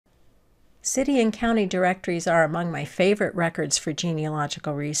City and county directories are among my favorite records for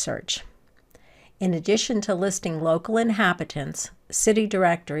genealogical research. In addition to listing local inhabitants, city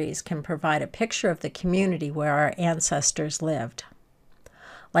directories can provide a picture of the community where our ancestors lived.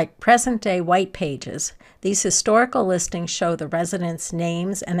 Like present-day white pages, these historical listings show the residents'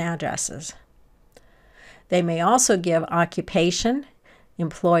 names and addresses. They may also give occupation,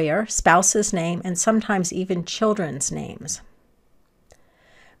 employer, spouse's name, and sometimes even children's names.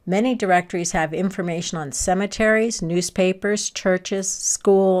 Many directories have information on cemeteries, newspapers, churches,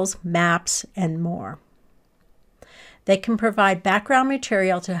 schools, maps, and more. They can provide background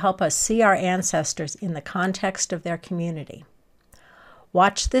material to help us see our ancestors in the context of their community.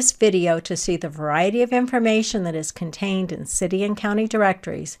 Watch this video to see the variety of information that is contained in city and county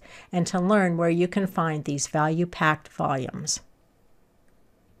directories and to learn where you can find these value-packed volumes.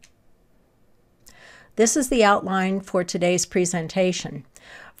 This is the outline for today's presentation.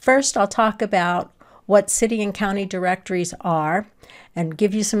 First, I'll talk about what city and county directories are and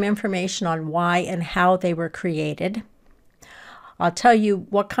give you some information on why and how they were created. I'll tell you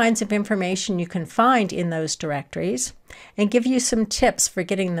what kinds of information you can find in those directories and give you some tips for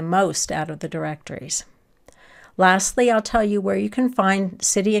getting the most out of the directories. Lastly, I'll tell you where you can find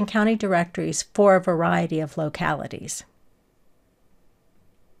city and county directories for a variety of localities.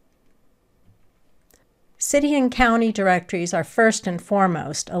 City and county directories are first and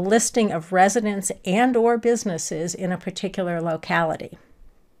foremost a listing of residents and/or businesses in a particular locality.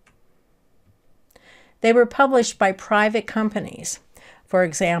 They were published by private companies, for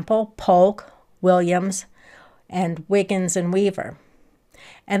example, Polk, Williams, and Wiggins and Weaver.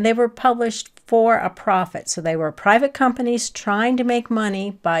 And they were published for a profit, so they were private companies trying to make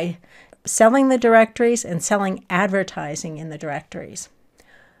money by selling the directories and selling advertising in the directories.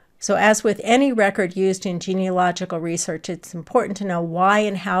 So as with any record used in genealogical research, it's important to know why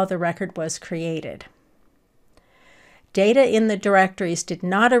and how the record was created. Data in the directories did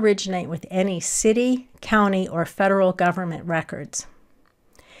not originate with any city, county, or federal government records.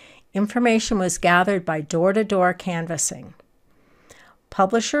 Information was gathered by door-to-door canvassing.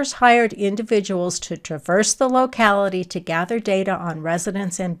 Publishers hired individuals to traverse the locality to gather data on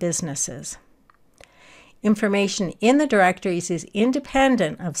residents and businesses. Information in the directories is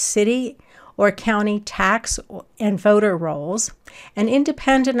independent of city or county tax and voter rolls and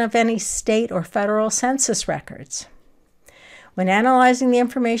independent of any state or federal census records. When analyzing the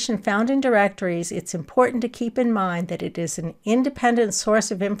information found in directories, it's important to keep in mind that it is an independent source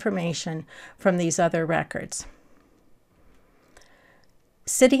of information from these other records.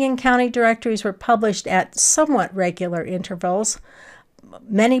 City and county directories were published at somewhat regular intervals.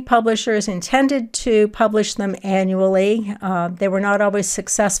 Many publishers intended to publish them annually. They were not always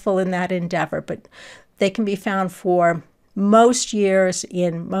successful in that endeavor, but they can be found for most years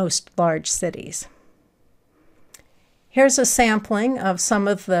in most large cities. Here's a sampling of some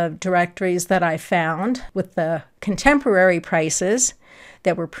of the directories that I found with the contemporary prices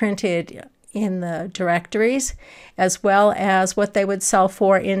that were printed in the directories, as well as what they would sell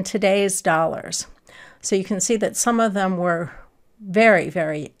for in today's dollars. So you can see that some of them were very,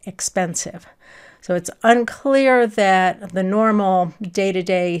 very expensive. So it's unclear that the normal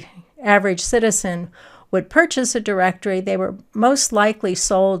day-to-day average citizen would purchase a directory. They were most likely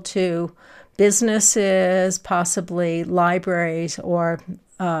sold to businesses, possibly libraries, or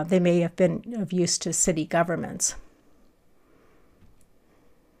they may have been of use to city governments.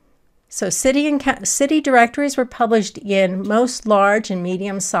 So city directories were published in most large and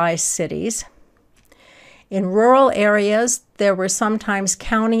medium-sized cities. In rural areas, there were sometimes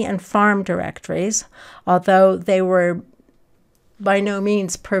county and farm directories, although they were by no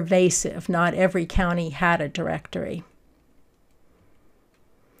means pervasive. Not every county had a directory.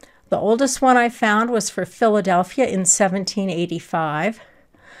 The oldest one I found was for Philadelphia in 1785,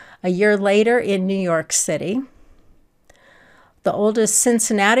 a year later in New York City. The oldest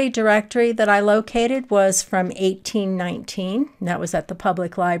Cincinnati directory that I located was from 1819. That was at the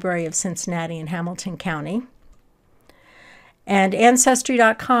Public Library of Cincinnati in Hamilton County. And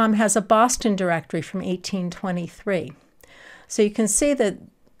Ancestry.com has a Boston directory from 1823. So you can see that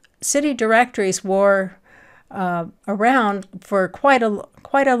city directories were around for quite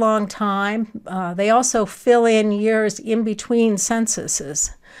a long time. They also fill in years in between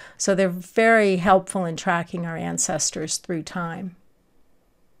censuses. So they're very helpful in tracking our ancestors through time.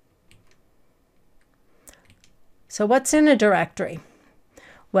 So what's in a directory?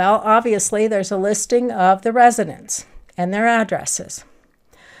 Well, obviously there's a listing of the residents and their addresses.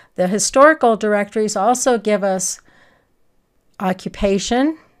 The historical directories also give us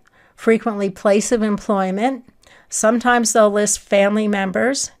occupation, frequently place of employment. Sometimes they'll list family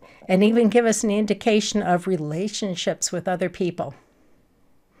members, and even give us an indication of relationships with other people.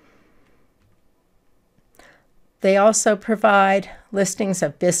 They also provide listings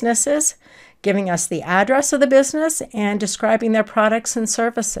of businesses, giving us the address of the business and describing their products and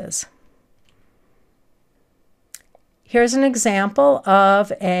services. Here's an example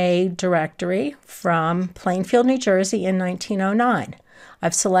of a directory from Plainfield, New Jersey in 1909.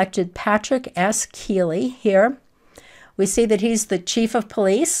 I've selected Patrick S. Keeley here. We see that he's the chief of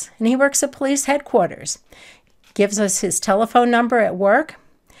police and he works at police headquarters. Gives us his telephone number at work,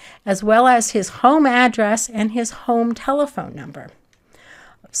 as well as his home address and his home telephone number.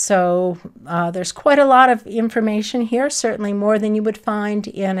 So there's quite a lot of information here, certainly more than you would find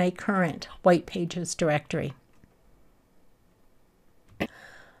in a current White Pages directory.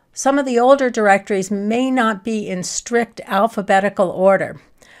 Some of the older directories may not be in strict alphabetical order.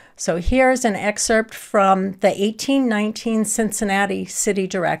 So here's an excerpt from the 1819 Cincinnati City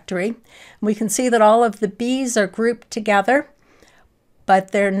Directory. We can see that all of the B's are grouped together,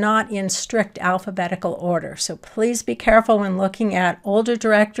 but they're not in strict alphabetical order. So please be careful when looking at older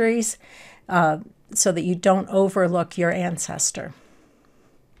directories so that you don't overlook your ancestor.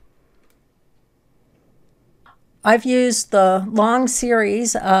 I've used the long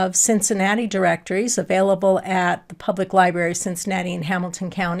series of Cincinnati directories available at the Public Library of Cincinnati in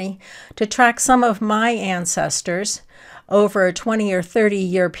Hamilton County to track some of my ancestors over a 20 or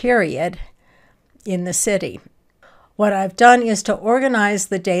 30-year period in the city. What I've done is to organize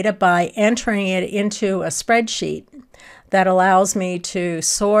the data by entering it into a spreadsheet that allows me to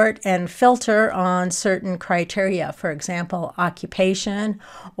sort and filter on certain criteria, for example, occupation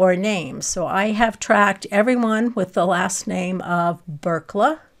or names. So I have tracked everyone with the last name of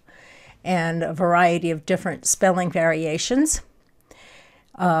Berkla and a variety of different spelling variations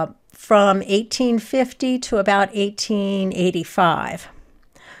from 1850 to about 1885.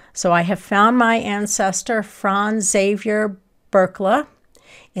 So I have found my ancestor, Franz Xavier Berkla,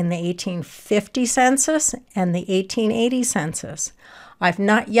 in the 1850 census and the 1880 census. I've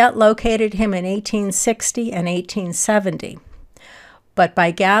not yet located him in 1860 and 1870. But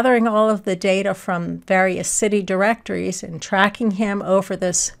by gathering all of the data from various city directories and tracking him over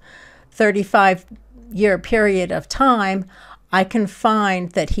this 35-year period of time, I can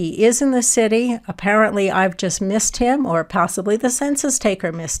find that he is in the city. Apparently, I've just missed him, or possibly the census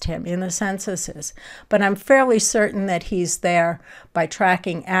taker missed him in the censuses. But I'm fairly certain that he's there by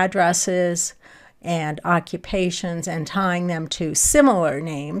tracking addresses and occupations and tying them to similar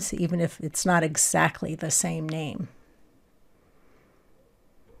names, even if it's not exactly the same name.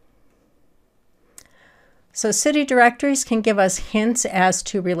 So city directories can give us hints as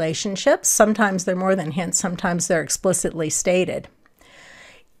to relationships. Sometimes they're more than hints, sometimes they're explicitly stated.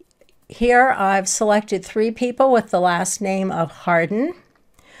 Here I've selected 3 people with the last name of Hardin.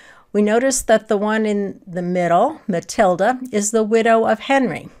 We notice that the one in the middle, Matilda, is the widow of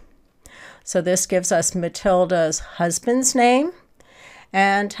Henry. So this gives us Matilda's husband's name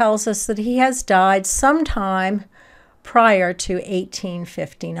and tells us that he has died sometime prior to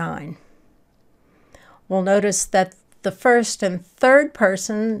 1859. We'll notice that the first and third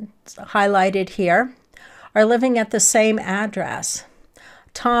persons highlighted here are living at the same address.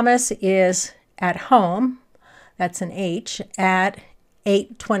 Thomas is at home, that's an H, at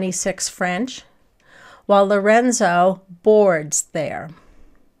 826 French, while Lorenzo boards there.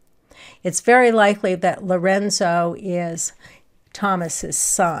 It's very likely that Lorenzo is Thomas's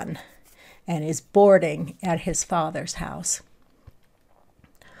son and is boarding at his father's house.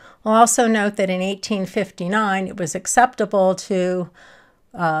 We'll also note that in 1859, it was acceptable to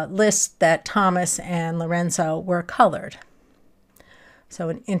list that Thomas and Lorenzo were colored. So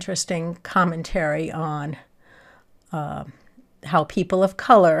an interesting commentary on how people of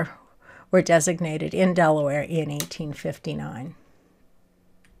color were designated in Delaware in 1859.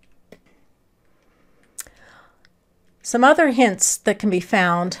 Some other hints that can be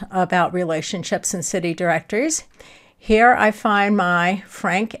found about relationships in city directories. Here I find my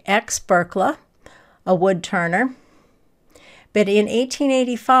Frank X. Berkla, a wood turner. But in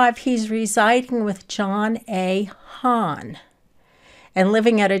 1885, he's residing with John A. Hahn and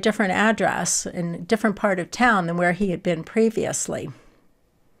living at a different address in a different part of town than where he had been previously.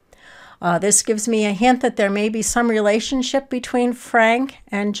 This gives me a hint that there may be some relationship between Frank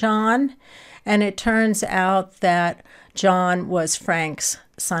and John, and it turns out that John was Frank's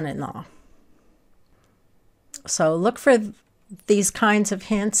son-in-law. So look for these kinds of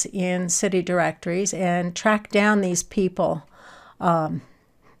hints in city directories and track down these people that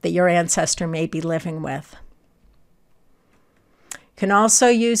your ancestor may be living with. You Can also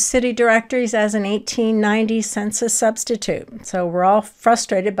use city directories as an 1890 census substitute. So we're all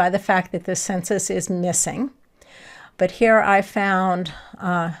frustrated by the fact that the census is missing. But here I found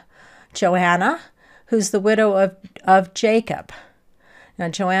Joanna, who's the widow of Jacob. Now,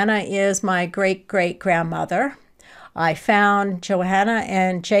 Joanna is my great-great-grandmother. I found Joanna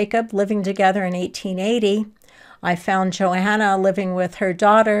and Jacob living together in 1880. I found Joanna living with her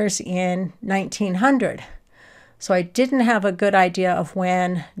daughters in 1900. So I didn't have a good idea of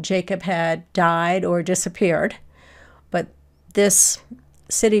when Jacob had died or disappeared. But this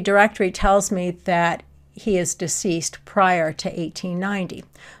city directory tells me that he is deceased prior to 1890.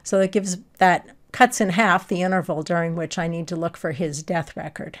 So that cuts in half the interval during which I need to look for his death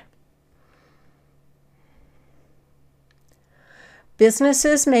record.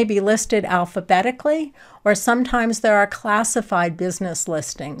 Businesses may be listed alphabetically, or sometimes there are classified business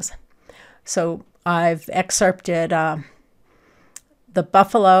listings. So I've excerpted the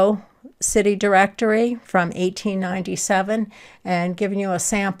Buffalo City Directory from 1897 and given you a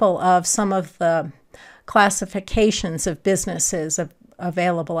sample of some of the classifications of businesses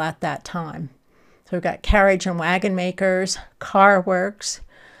available at that time. So we've got carriage and wagon makers, car works.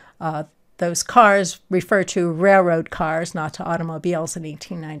 Those cars refer to railroad cars, not to automobiles in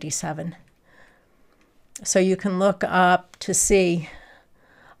 1897. So you can look up to see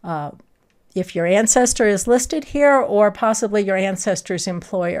if your ancestor is listed here, or possibly your ancestor's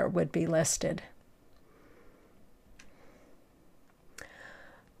employer would be listed.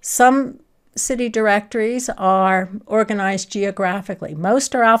 Some city directories are organized geographically.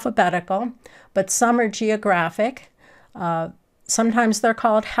 Most are alphabetical, but some are geographic. Sometimes they're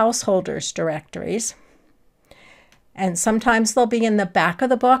called householders directories. And sometimes they'll be in the back of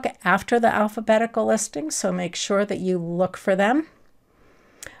the book after the alphabetical listing, so make sure that you look for them.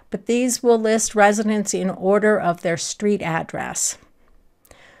 But these will list residents in order of their street address.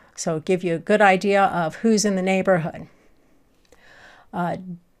 So give you a good idea of who's in the neighborhood.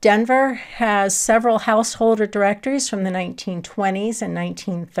 Denver has several householder directories from the 1920s and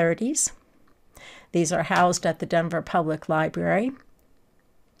 1930s. These are housed at the Denver Public Library.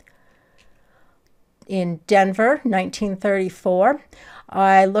 In Denver, 1934,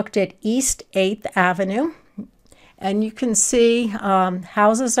 I looked at East 8th Avenue. And you can see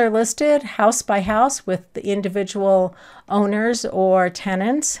houses are listed house by house with the individual owners or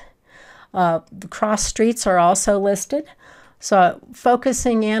tenants. The cross streets are also listed. So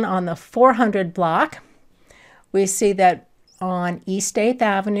focusing in on the 400 block, we see that on East 8th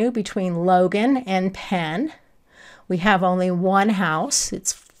Avenue between Logan and Penn, we have only one house.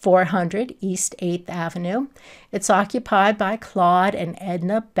 It's 400 East 8th Avenue. It's occupied by Claude and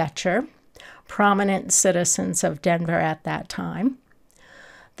Edna Betcher, prominent citizens of Denver at that time.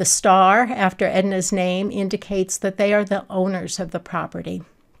 The star after Edna's name indicates that they are the owners of the property.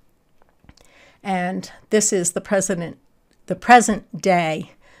 And this is the present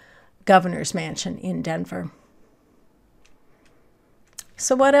day governor's mansion in Denver.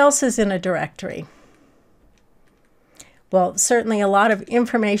 So what else is in a directory? Well, certainly a lot of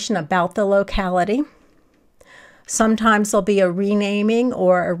information about the locality. Sometimes there'll be a renaming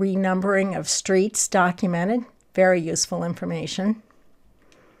or a renumbering of streets documented. Very useful information.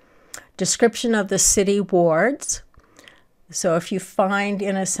 Description of the city wards. So if you find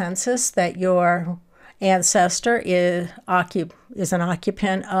in a census that your ancestor is an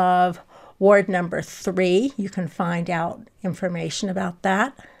occupant of ward number 3, you can find out information about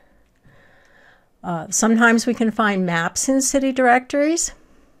that. Sometimes we can find maps in city directories.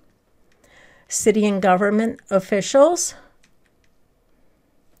 City and government officials,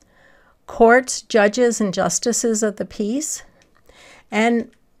 courts, judges, and justices of the peace, and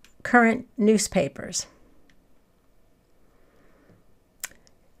current newspapers.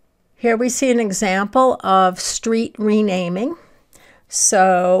 Here we see an example of street renaming.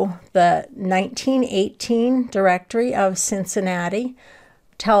 So the 1918 Directory of Cincinnati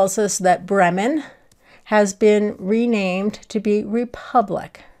tells us that Bremen has been renamed to be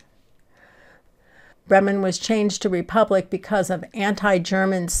Republic. Bremen was changed to Republic because of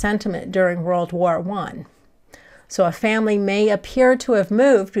anti-German sentiment during World War I. So a family may appear to have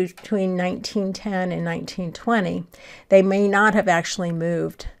moved between 1910 and 1920. They may not have actually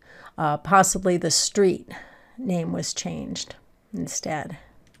moved. Possibly the street name was changed instead.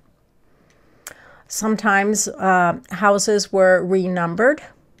 Sometimes houses were renumbered.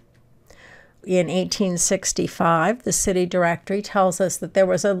 In 1865, the city directory tells us that there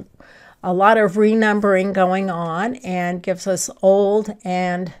was a lot of renumbering going on and gives us old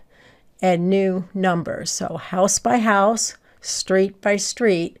and new numbers. So house by house, street by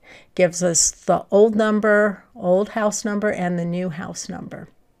street, gives us the old number, old house number, and the new house number.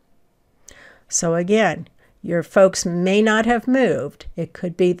 So again, your folks may not have moved. It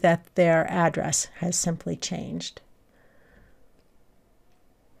could be that their address has simply changed.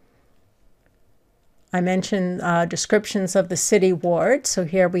 I mentioned descriptions of the city ward. So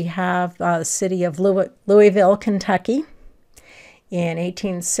here we have the city of Louisville, Kentucky in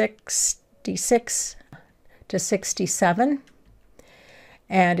 1866 to 67.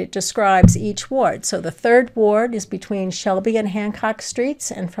 And it describes each ward. So the third ward is between Shelby and Hancock Streets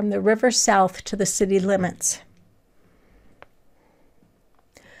and from the river south to the city limits.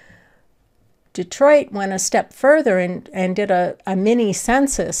 Detroit went a step further and did a mini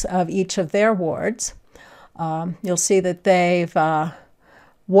census of each of their wards. You'll see that they've,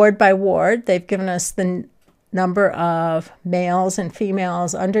 ward by ward, they've given us the number of males and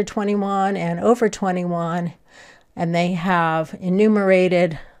females under 21 and over 21, and they have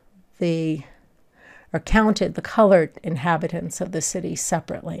enumerated or counted the colored inhabitants of the city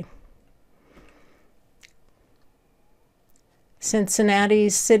separately.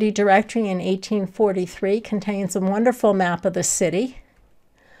 Cincinnati's city directory in 1843 contains a wonderful map of the city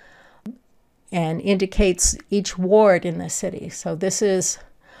and indicates each ward in the city. So this is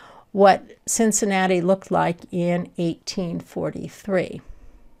what Cincinnati looked like in 1843.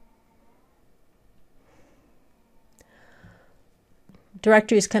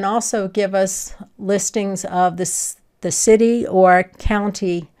 Directories can also give us listings of the city or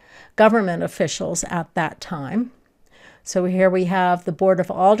county government officials at that time. So here we have the Board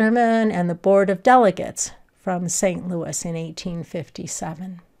of Aldermen and the Board of Delegates from St. Louis in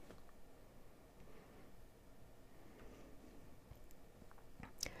 1857.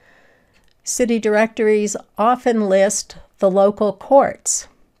 City directories often list the local courts.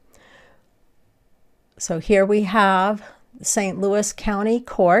 So here we have St. Louis County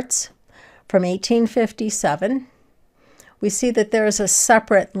Courts from 1857. We see that there is a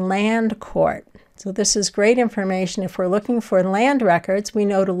separate land court. So this is great information. If we're looking for land records, we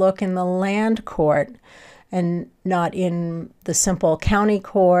know to look in the land court and not in the simple county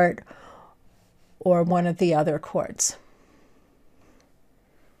court or one of the other courts.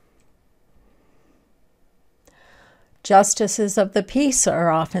 Justices of the peace are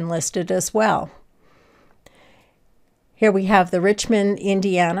often listed as well. Here we have the Richmond,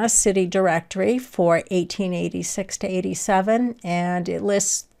 Indiana City Directory for 1886 to 87, and it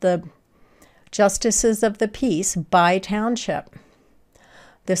lists the justices of the peace by township.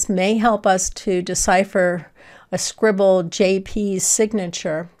 This may help us to decipher a scribbled JP's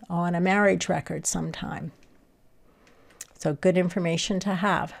signature on a marriage record sometime. So good information to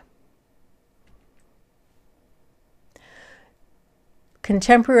have.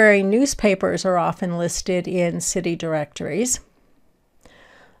 Contemporary newspapers are often listed in city directories.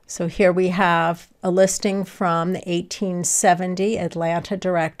 So here we have a listing from the 1870 Atlanta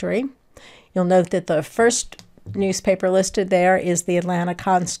Directory. You'll note that the first newspaper listed there is the Atlanta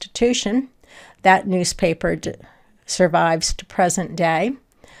Constitution. That newspaper survives to present day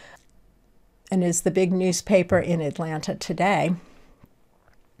and is the big newspaper in Atlanta today.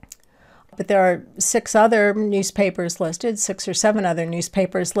 But there are 6 other newspapers listed, 6 or 7 other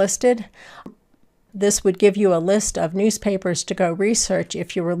newspapers listed. This would give you a list of newspapers to go research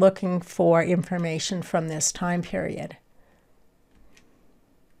if you were looking for information from this time period.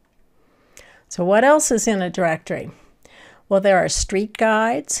 So what else is in a directory? Well, there are street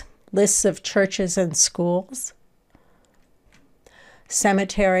guides, lists of churches and schools,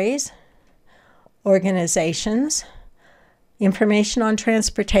 cemeteries, organizations, information on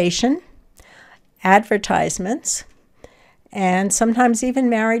transportation, advertisements, and sometimes even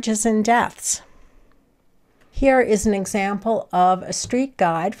marriages and deaths. Here is an example of a street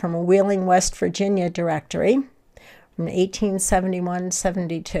guide from a Wheeling, West Virginia directory from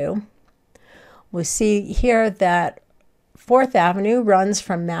 1871-72. We see here that 4th Avenue runs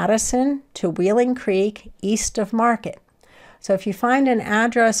from Madison to Wheeling Creek east of Market. So if you find an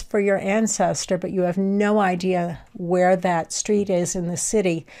address for your ancestor, but you have no idea where that street is in the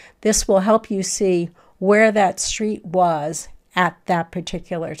city, this will help you see where that street was at that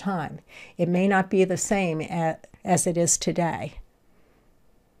particular time. It may not be the same as it is today.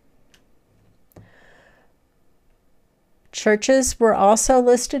 Churches were also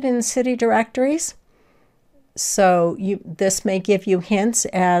listed in city directories. So this may give you hints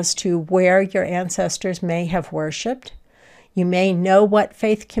as to where your ancestors may have worshiped. You may know what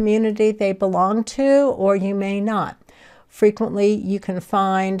faith community they belong to, or you may not. Frequently, you can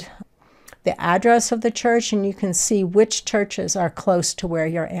find the address of the church, and you can see which churches are close to where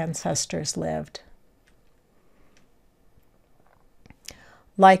your ancestors lived.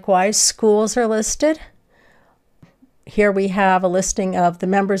 Likewise, schools are listed. Here we have a listing of the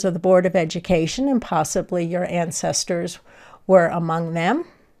members of the Board of Education, and possibly your ancestors were among them.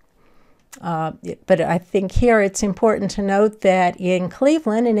 But I think here it's important to note that in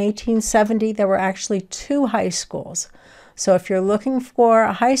Cleveland in 1870, there were actually 2 high schools. So if you're looking for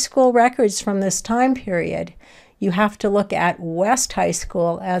high school records from this time period, you have to look at West High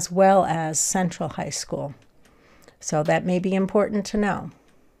School as well as Central High School. So that may be important to know.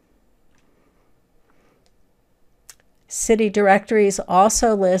 City directories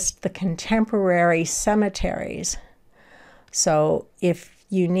also list the contemporary cemeteries. So if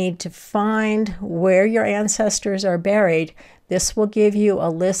you need to find where your ancestors are buried, this will give you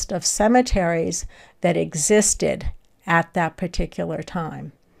a list of cemeteries that existed at that particular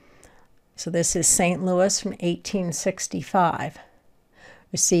time. So this is St. Louis from 1865.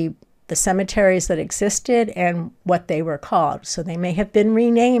 You see the cemeteries that existed and what they were called. So they may have been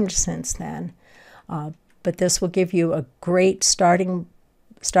renamed since then, but this will give you a great starting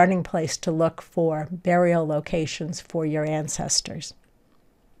place to look for burial locations for your ancestors.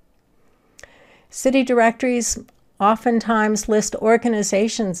 City directories oftentimes list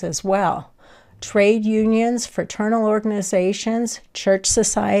organizations as well. Trade unions, fraternal organizations, church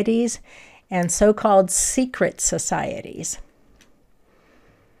societies, and so-called secret societies.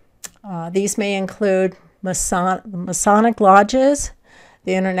 These may include Masonic lodges,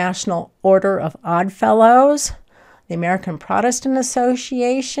 the International Order of Odd Fellows, the American Protestant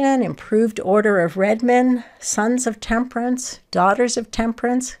Association, Improved Order of Redmen, Sons of Temperance, Daughters of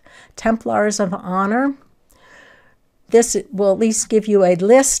Temperance, Templars of Honor. This will at least give you a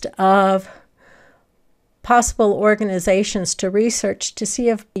list of possible organizations to research to see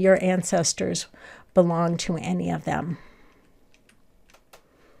if your ancestors belong to any of them.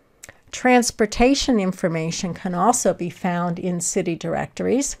 Transportation information can also be found in city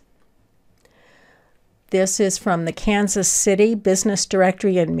directories. This is from the Kansas City Business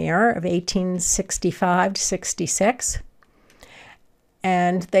Directory and Mirror of 1865 to 66.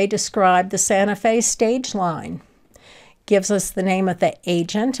 And they describe the Santa Fe stage line. Gives us the name of the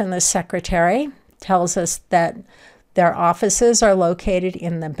agent and the secretary. Tells us that their offices are located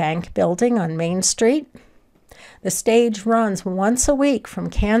in the bank building on Main Street. The stage runs once a week from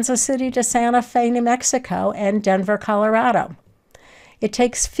Kansas City to Santa Fe, New Mexico, and Denver, Colorado. It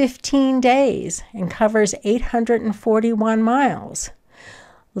takes 15 days and covers 841 miles.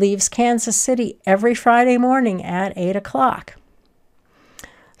 Leaves Kansas City every Friday morning at 8 o'clock.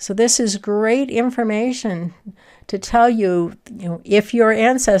 So this is great information to tell you, if your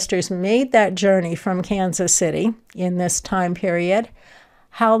ancestors made that journey from Kansas City in this time period,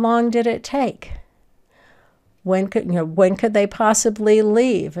 how long did it take? When could they possibly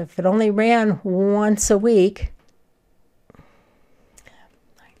leave? If it only ran once a week.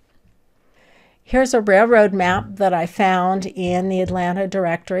 Here's a railroad map that I found in the Atlanta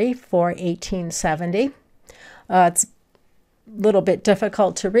Directory for 1870. It's a little bit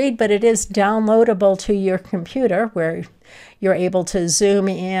difficult to read, but it is downloadable to your computer where you're able to zoom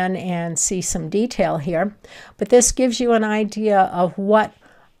in and see some detail here. But this gives you an idea of what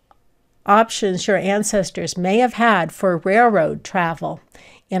options your ancestors may have had for railroad travel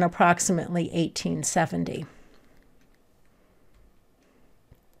in approximately 1870.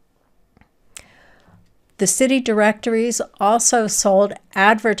 The city directories also sold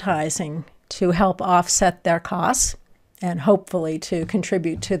advertising to help offset their costs and hopefully to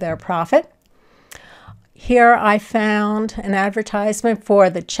contribute to their profit. Here I found an advertisement for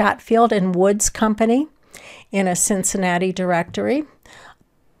the Chatfield and Woods Company in a Cincinnati directory.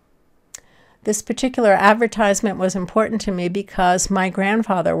 This particular advertisement was important to me because my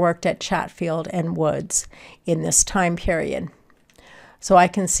grandfather worked at Chatfield and Woods in this time period. So I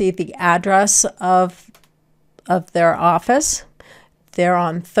can see the address of their office. They're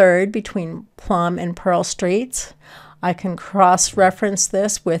on 3rd between Plum and Pearl Streets. I can cross-reference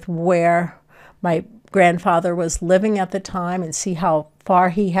this with where my grandfather was living at the time and see how far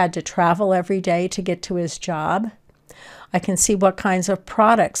he had to travel every day to get to his job. I can see what kinds of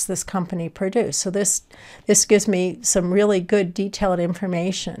products this company produced. So this gives me some really good detailed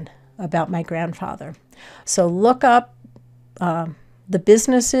information about my grandfather. So look up the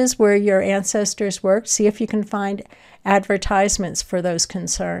businesses where your ancestors worked. See if you can find advertisements for those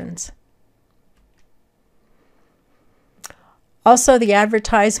concerns. Also, the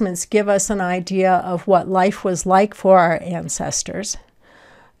advertisements give us an idea of what life was like for our ancestors.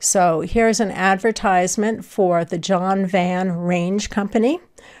 So here's an advertisement for the John Van Range Company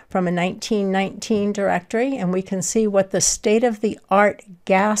from a 1919 directory, and we can see what the state-of-the-art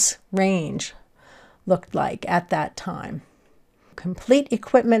gas range looked like at that time. complete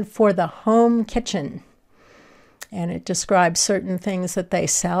equipment for the home kitchen. And it describes certain things that they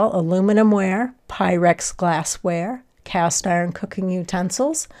sell: aluminum ware, Pyrex glassware, cast iron cooking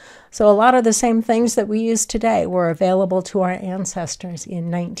utensils. So a lot of the same things that we use today were available to our ancestors in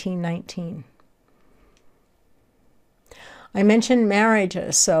 1919. I mentioned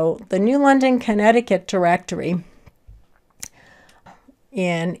marriages. So the New London, Connecticut Directory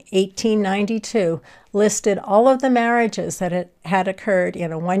in 1892 listed all of the marriages that had occurred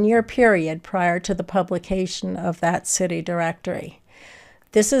in a one-year period prior to the publication of that city directory.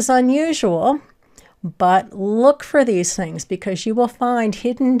 This is unusual, but look for these things because you will find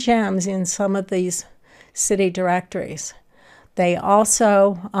hidden gems in some of these city directories. They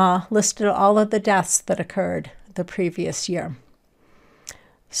also listed all of the deaths that occurred the previous year.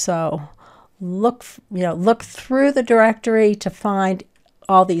 So look through the directory to find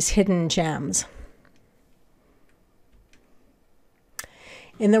all these hidden gems.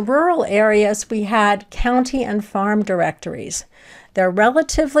 In the rural areas, we had county and farm directories. They're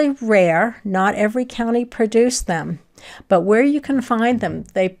relatively rare. Not every county produced them, but where you can find them,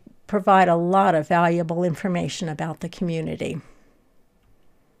 they provide a lot of valuable information about the community.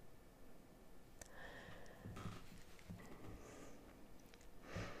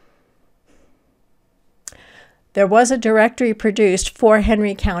 There was a directory produced for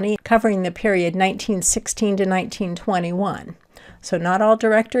Henry County covering the period 1916 to 1921. So not all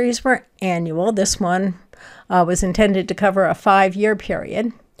directories were annual. This one was intended to cover a 5-year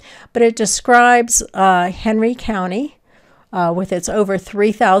period. But it describes Henry County with its over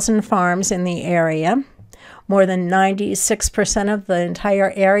 3,000 farms in the area. More than 96% of the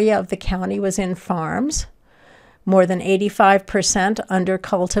entire area of the county was in farms. More than 85% under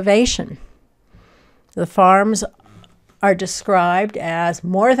cultivation. The farms are described as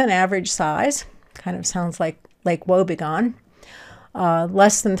more than average size, kind of sounds like Lake Wobegon,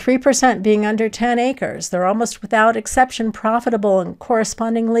 less than 3% being under 10 acres. They're almost without exception profitable and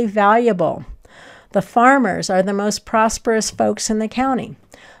correspondingly valuable. The farmers are the most prosperous folks in the county.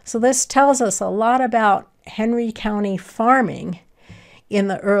 So this tells us a lot about Henry County farming in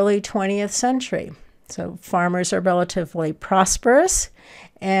the early 20th century. So farmers are relatively prosperous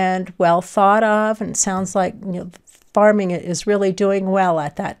and well thought of, and sounds like farming is really doing well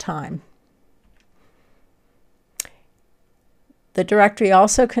at that time. The directory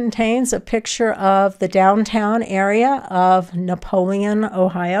also contains a picture of the downtown area of Napoleon,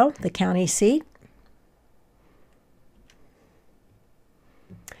 Ohio, the county seat.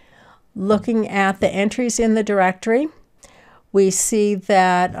 Looking at the entries in the directory, we see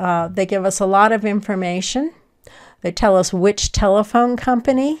that they give us a lot of information. They tell us which telephone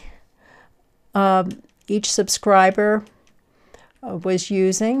company each subscriber was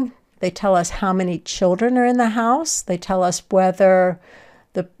using. They tell us how many children are in the house. They tell us whether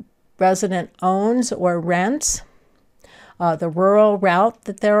the resident owns or rents, the rural route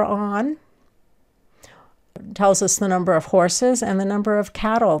that they're on. It tells us the number of horses and the number of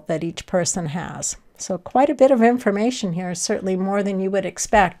cattle that each person has. So quite a bit of information here, certainly more than you would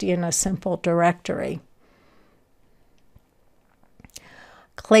expect in a simple directory.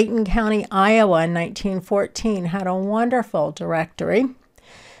 Clayton County, Iowa in 1914 had a wonderful directory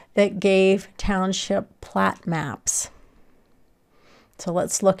that gave township plat maps. So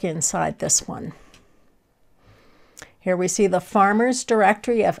let's look inside this one. Here we see the Farmers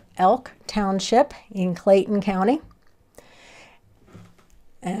Directory of Elk Township in Clayton County.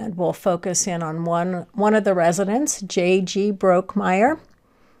 And we'll focus in on one of the residents, J.G. Brokemeyer.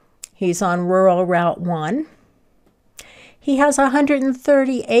 He's on Rural Route 1. He has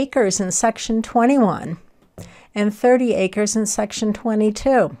 130 acres in Section 21 and 30 acres in Section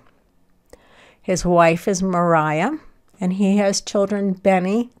 22. His wife is Mariah, and he has children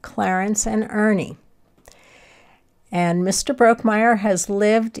Benny, Clarence, and Ernie. And Mr. Brokemeyer has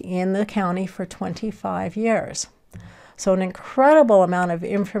lived in the county for 25 years. So an incredible amount of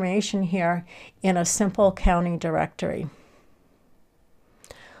information here in a simple county directory.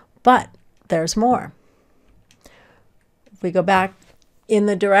 But there's more. If we go back in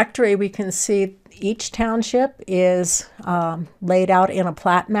the directory, we can see each township is laid out in a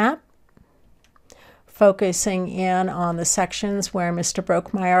plat map, focusing in on the sections where Mr.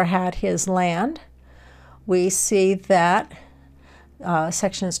 Brokemeyer had his land. We see that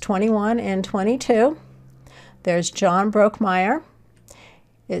sections 21 and 22, there's John Brokemeyer.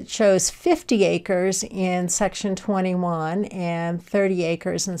 It shows 50 acres in Section 21 and 30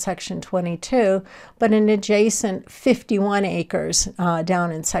 acres in Section 22, but an adjacent 51 acres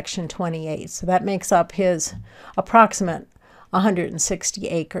down in Section 28. So that makes up his approximate 160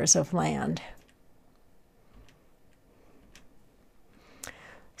 acres of land.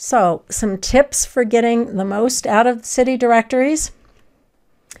 So, some tips for getting the most out of city directories.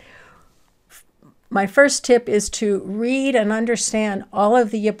 My first tip is to read and understand all of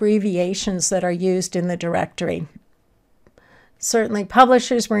the abbreviations that are used in the directory. Certainly,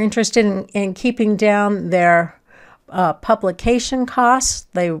 publishers were interested in keeping down their publication costs.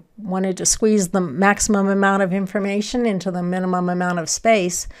 They wanted to squeeze the maximum amount of information into the minimum amount of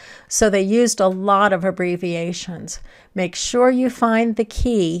space, so they used a lot of abbreviations. Make sure you find the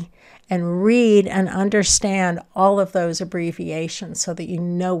key and read and understand all of those abbreviations so that you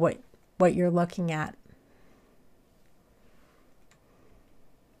know what you're looking at.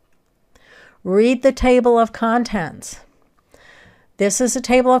 Read the table of contents. This is a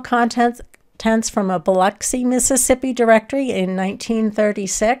table of contents from a Biloxi, Mississippi directory in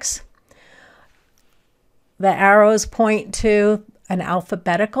 1936. The arrows point to an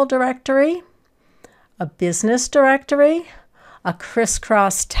alphabetical directory, a business directory, a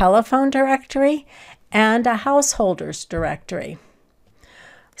crisscross telephone directory, and a householders directory.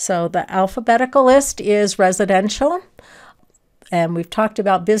 So the alphabetical list is residential, and we've talked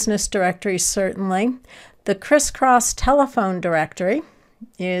about business directories certainly. The crisscross telephone directory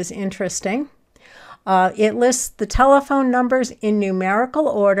is interesting. It lists the telephone numbers in numerical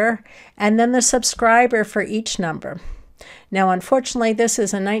order and then the subscriber for each number. Now, unfortunately, this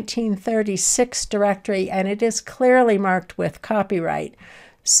is a 1936 directory and it is clearly marked with copyright.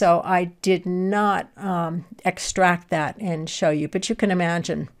 So I did not extract that and show you, but you can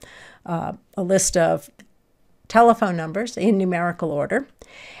imagine a list of telephone numbers in numerical order,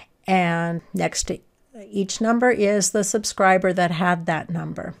 and next to each number is the subscriber that had that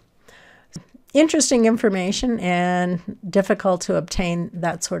number. Interesting information and difficult to obtain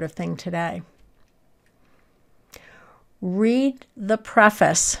that sort of thing today. Read the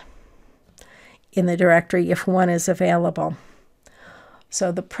preface in the directory if one is available.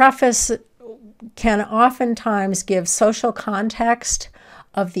 So the preface can oftentimes give social context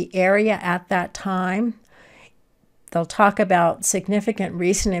of the area at that time. They'll talk about significant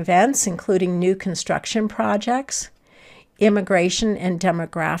recent events, including new construction projects, immigration and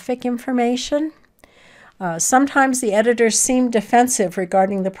demographic information. Sometimes the editors seem defensive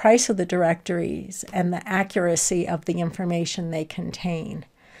regarding the price of the directories and the accuracy of the information they contain.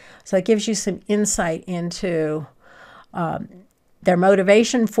 So it gives you some insight into their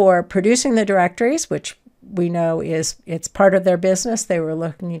motivation for producing the directories, which we know it's part of their business. They were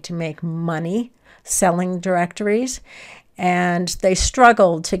looking to make money selling directories, and they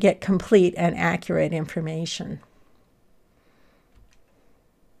struggled to get complete and accurate information.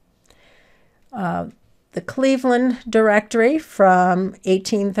 The Cleveland directory from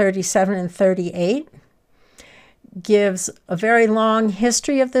 1837 and 38 gives a very long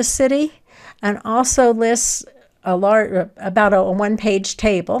history of the city and also lists about a one-page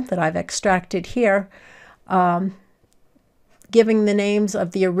table that I've extracted here, giving the names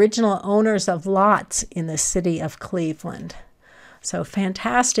of the original owners of lots in the city of Cleveland. So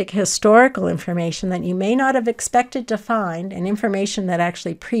fantastic historical information that you may not have expected to find, and information that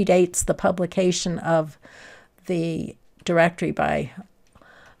actually predates the publication of the directory by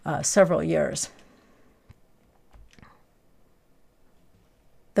several years.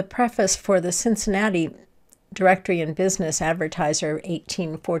 The preface for the Cincinnati Directory and Business Advertiser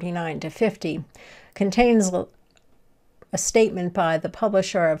 1849 to 50 contains a statement by the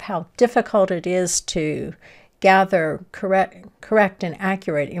publisher of how difficult it is to gather correct and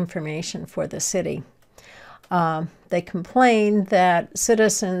accurate information for the city. They complain that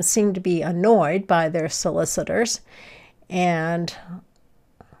citizens seem to be annoyed by their solicitors and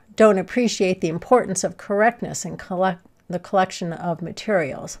don't appreciate the importance of correctness in the collection of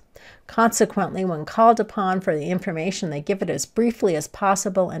materials. Consequently, when called upon for the information, they give it as briefly as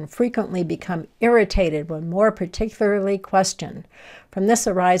possible and frequently become irritated when more particularly questioned. From this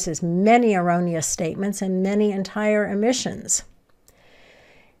arises many erroneous statements and many entire omissions.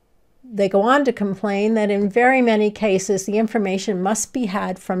 They go on to complain that in very many cases, the information must be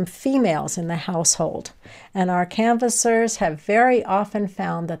had from females in the household, and our canvassers have very often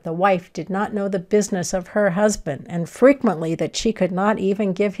found that the wife did not know the business of her husband, and frequently that she could not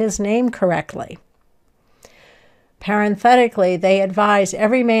even give his name correctly. Parenthetically, they advise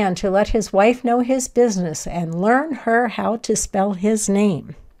every man to let his wife know his business and learn her how to spell his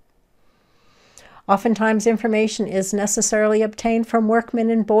name. Oftentimes, information is necessarily obtained from workmen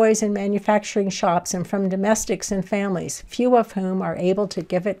and boys in manufacturing shops and from domestics and families, few of whom are able to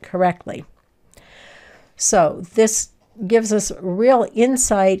give it correctly. So this gives us real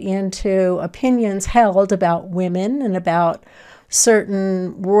insight into opinions held about women and about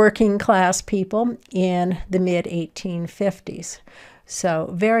certain working class people in the mid-1850s. So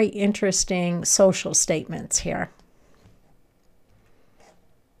very interesting social statements here.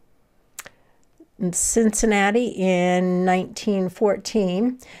 In Cincinnati in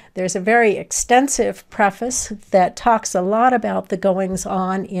 1914, there's a very extensive preface that talks a lot about the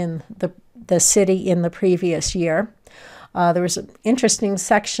goings-on in the city in the previous year. There was an interesting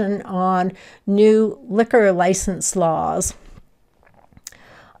section on new liquor license laws.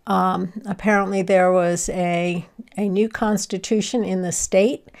 Apparently there was a new constitution in the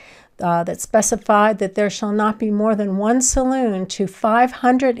state that specified that there shall not be more than one saloon to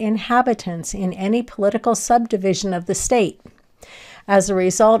 500 inhabitants in any political subdivision of the state. As a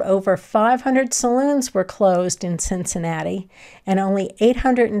result, over 500 saloons were closed in Cincinnati, and only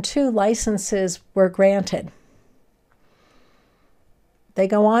 802 licenses were granted. They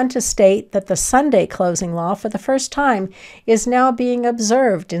go on to state that the Sunday closing law, for the first time, is now being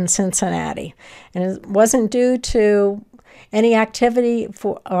observed in Cincinnati. And it wasn't due to any activity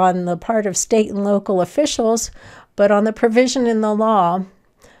on the part of state and local officials, but on the provision in the law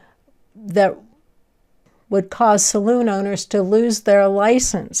that would cause saloon owners to lose their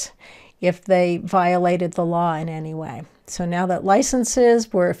license if they violated the law in any way. So now that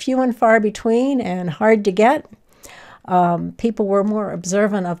licenses were few and far between and hard to get, people were more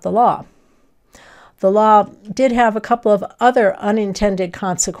observant of the law. The law did have a couple of other unintended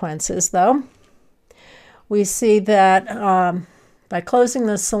consequences, though. We see that by closing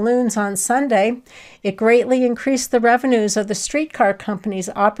the saloons on Sunday, it greatly increased the revenues of the streetcar companies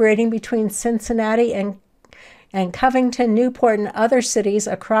operating between Cincinnati and Covington, Newport, and other cities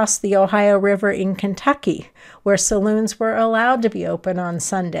across the Ohio River in Kentucky, where saloons were allowed to be open on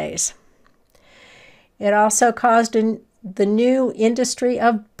Sundays. It also caused the new industry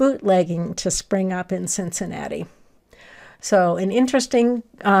of bootlegging to spring up in Cincinnati. So an interesting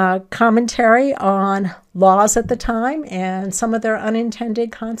commentary on laws at the time and some of their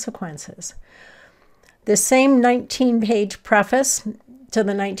unintended consequences. This same 19-page preface to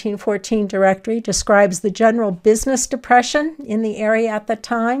the 1914 Directory describes the general business depression in the area at the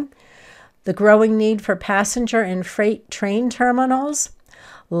time, the growing need for passenger and freight train terminals,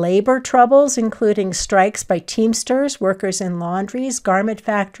 labor troubles, including strikes by teamsters, workers in laundries, garment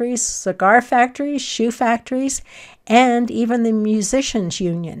factories, cigar factories, shoe factories, and even the musicians'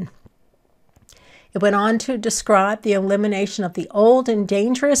 union. It went on to describe the elimination of the old and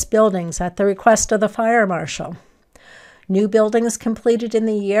dangerous buildings at the request of the fire marshal. New buildings completed in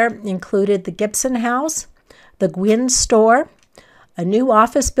the year included the Gibson House, the Gwynn Store, a new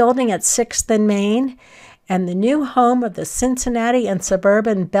office building at 6th and Main, and the new home of the Cincinnati and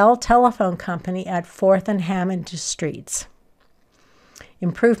Suburban Bell Telephone Company at 4th and Hammond Streets.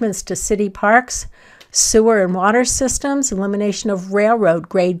 Improvements to city parks, sewer and water systems, elimination of railroad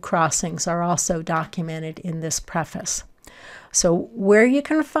grade crossings are also documented in this preface. So where you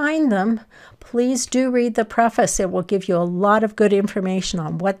can find them, please do read the preface. It will give you a lot of good information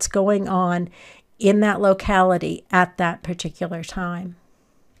on what's going on in that locality at that particular time.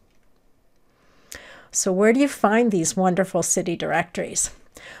 So where do you find these wonderful city directories?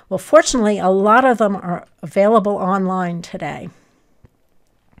 Well, fortunately, a lot of them are available online today.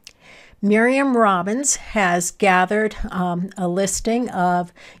 Miriam Robbins has gathered a listing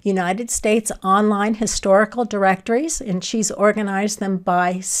of United States online historical directories, and she's organized them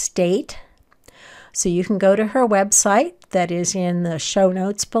by state. So you can go to her website that is in the show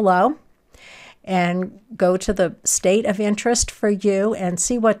notes below and go to the state of interest for you and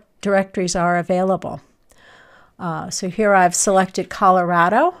see what directories are available. So here I've selected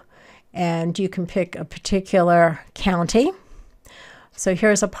Colorado, and you can pick a particular county. So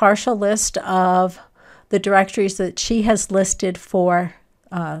here's a partial list of the directories that she has listed for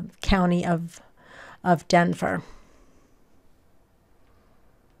County of Denver.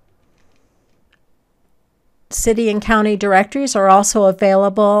 City and county directories are also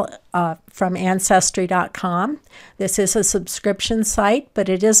available from Ancestry.com. This is a subscription site, but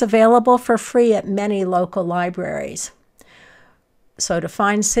it is available for free at many local libraries. So to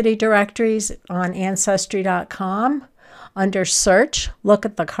find city directories on Ancestry.com, under Search, look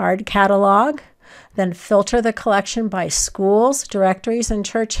at the card catalog, then filter the collection by schools, directories, and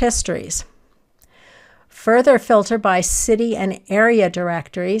church histories. Further filter by city and area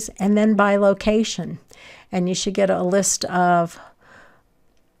directories, and then by location. And you should get a list of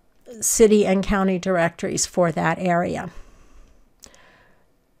city and county directories for that area.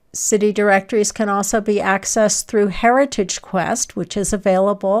 City directories can also be accessed through Heritage Quest, which is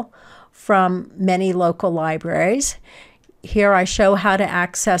available from many local libraries. Here I show how to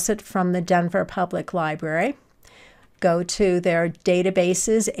access it from the Denver Public Library. Go to their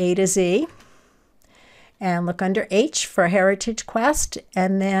databases A to Z, and look under H for Heritage Quest,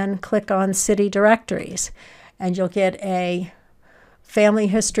 and then click on City Directories, and you'll get a Family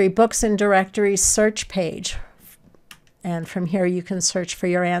History Books and Directories search page. And from here you can search for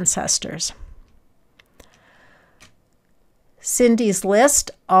your ancestors. Cindy's List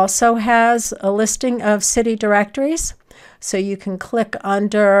also has a listing of city directories, so you can click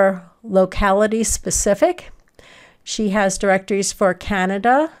under Locality Specific. She has directories for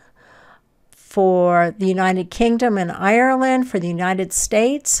Canada, for the United Kingdom and Ireland, for the United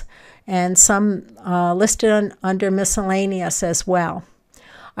States, and some listed under Miscellaneous as well.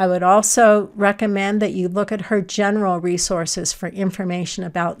 I would also recommend that you look at her general resources for information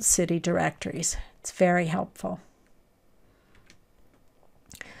about city directories. It's very helpful.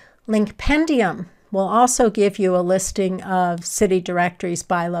 Linkpendium will also give you a listing of city directories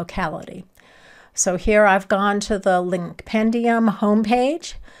by locality. So here I've gone to the Linkpendium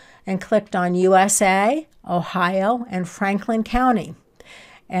homepage and clicked on USA, Ohio, and Franklin County.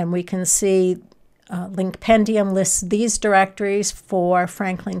 And we can see Linkpendium lists these directories for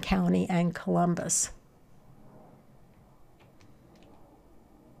Franklin County and Columbus.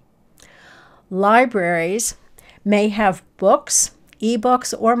 Libraries may have books,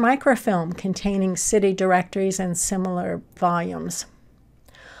 ebooks, or microfilm containing city directories and similar volumes.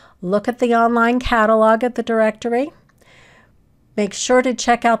 Look at the online catalog at the directory. Make sure to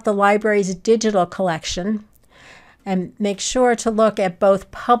check out the library's digital collection, and make sure to look at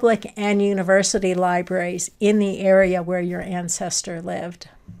both public and university libraries in the area where your ancestor lived.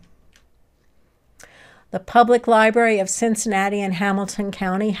 The Public Library of Cincinnati and Hamilton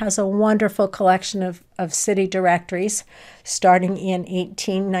County has a wonderful collection of city directories starting in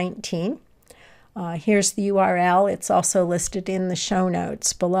 1819. Here's the URL. It's also listed in the show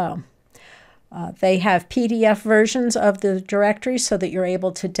notes below. They have PDF versions of the directories so that you're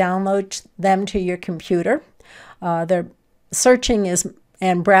able to download them to your computer. Their searching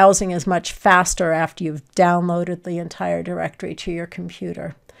and browsing is much faster after you've downloaded the entire directory to your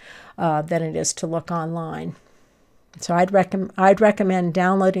computer than it is to look online. So I'd recommend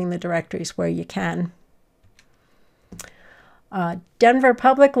downloading the directories where you can. Denver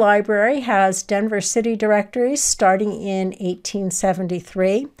Public Library has Denver city directories starting in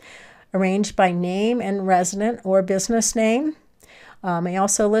 1873. Arranged by name and resident or business name. They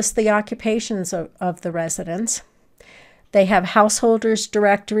also list the occupations of the residents. They have householders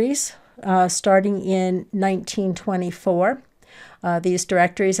directories starting in 1924. These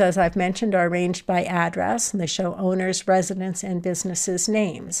directories, as I've mentioned, are arranged by address, and they show owners, residents, and businesses'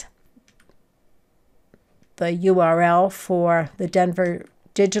 names. The URL for the Denver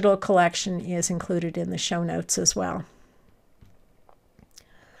digital collection is included in the show notes as well.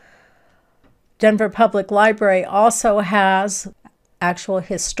 Denver Public Library also has actual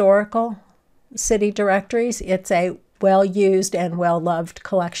historical city directories. It's a well-used and well-loved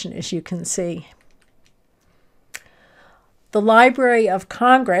collection, as you can see. The Library of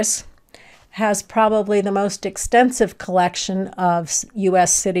Congress has probably the most extensive collection of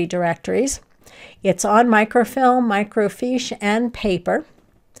U.S. city directories. It's on microfilm, microfiche, and paper.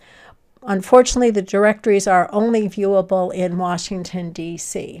 Unfortunately, the directories are only viewable in Washington,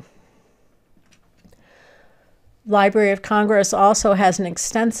 D.C. Library of Congress also has an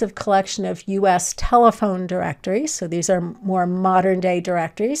extensive collection of U.S. telephone directories, so these are more modern-day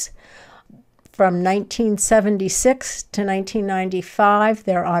directories. From 1976 to 1995,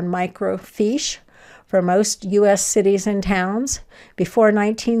 they're on microfiche for most U.S. cities and towns. Before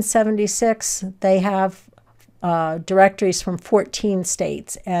 1976, they have directories from 14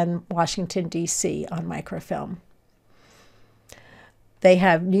 states and Washington, D.C. on microfilm. They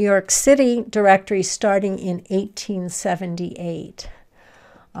have New York City directories starting in 1878.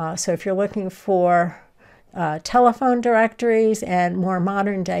 So if you're looking for telephone directories and more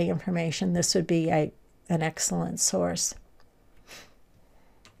modern day information, this would be an excellent source.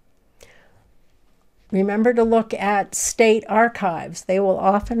 Remember to look at state archives. They will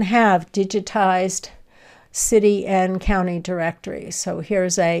often have digitized city and county directories. So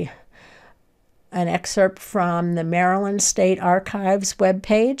here's an excerpt from the Maryland State Archives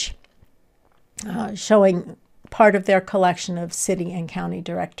webpage showing part of their collection of city and county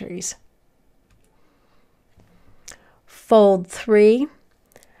directories. Fold 3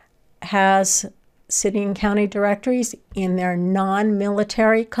 has city and county directories in their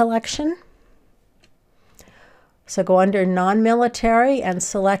non-military collection. So go under non-military and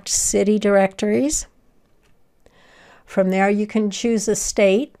select city directories. From there you can choose a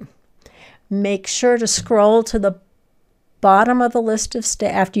state. Make sure to scroll to the bottom of the list of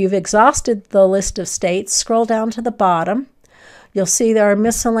states. After you've exhausted the list of states, scroll down to the bottom. You'll see there are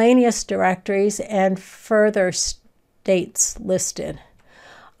miscellaneous directories and further states listed.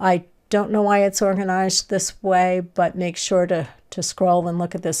 I don't know why it's organized this way, but make sure to scroll and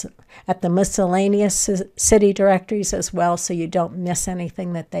look at the miscellaneous city directories as well, so you don't miss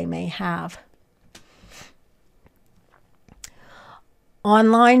anything that they may have.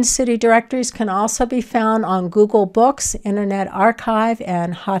 Online city directories can also be found on Google Books, Internet Archive,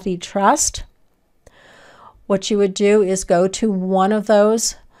 and HathiTrust. What you would do is go to one of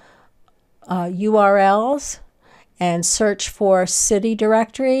those URLs and search for city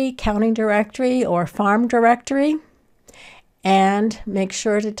directory, county directory, or farm directory, and make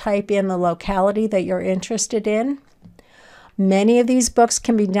sure to type in the locality that you're interested in. Many of these books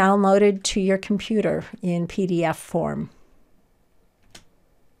can be downloaded to your computer in PDF form.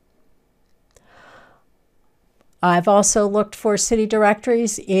 I've also looked for city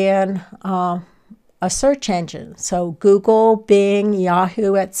directories in a search engine, so Google, Bing,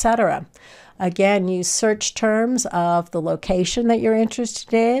 Yahoo, etc. Again, use search terms of the location that you're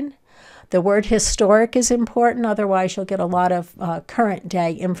interested in. The word historic is important, otherwise you'll get a lot of current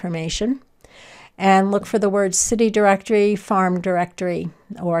day information. And look for the words city directory, farm directory,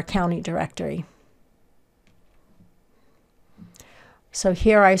 or county directory. So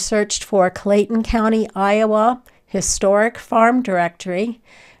here I searched for Clayton County, Iowa, historic farm directory,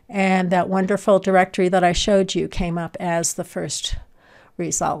 and that wonderful directory that I showed you came up as the first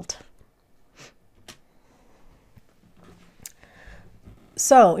result.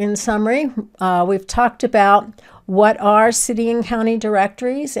 So in summary, we've talked about what are city and county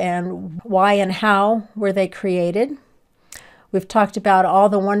directories and why and how were they created. We've talked about all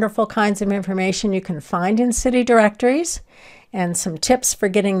the wonderful kinds of information you can find in city directories and some tips for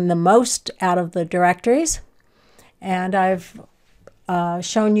getting the most out of the directories. And I've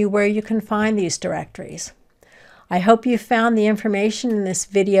shown you where you can find these directories. I hope you found the information in this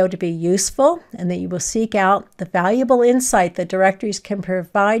video to be useful and that you will seek out the valuable insight that directories can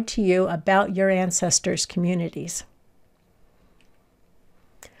provide to you about your ancestors' communities.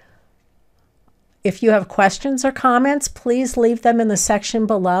 If you have questions or comments, please leave them in the section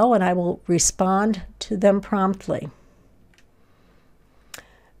below and I will respond to them promptly.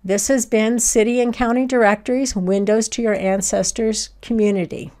 This has been City and County Directories, Windows to Your Ancestors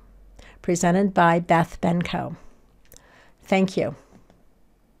Community, presented by Beth Benko. Thank you.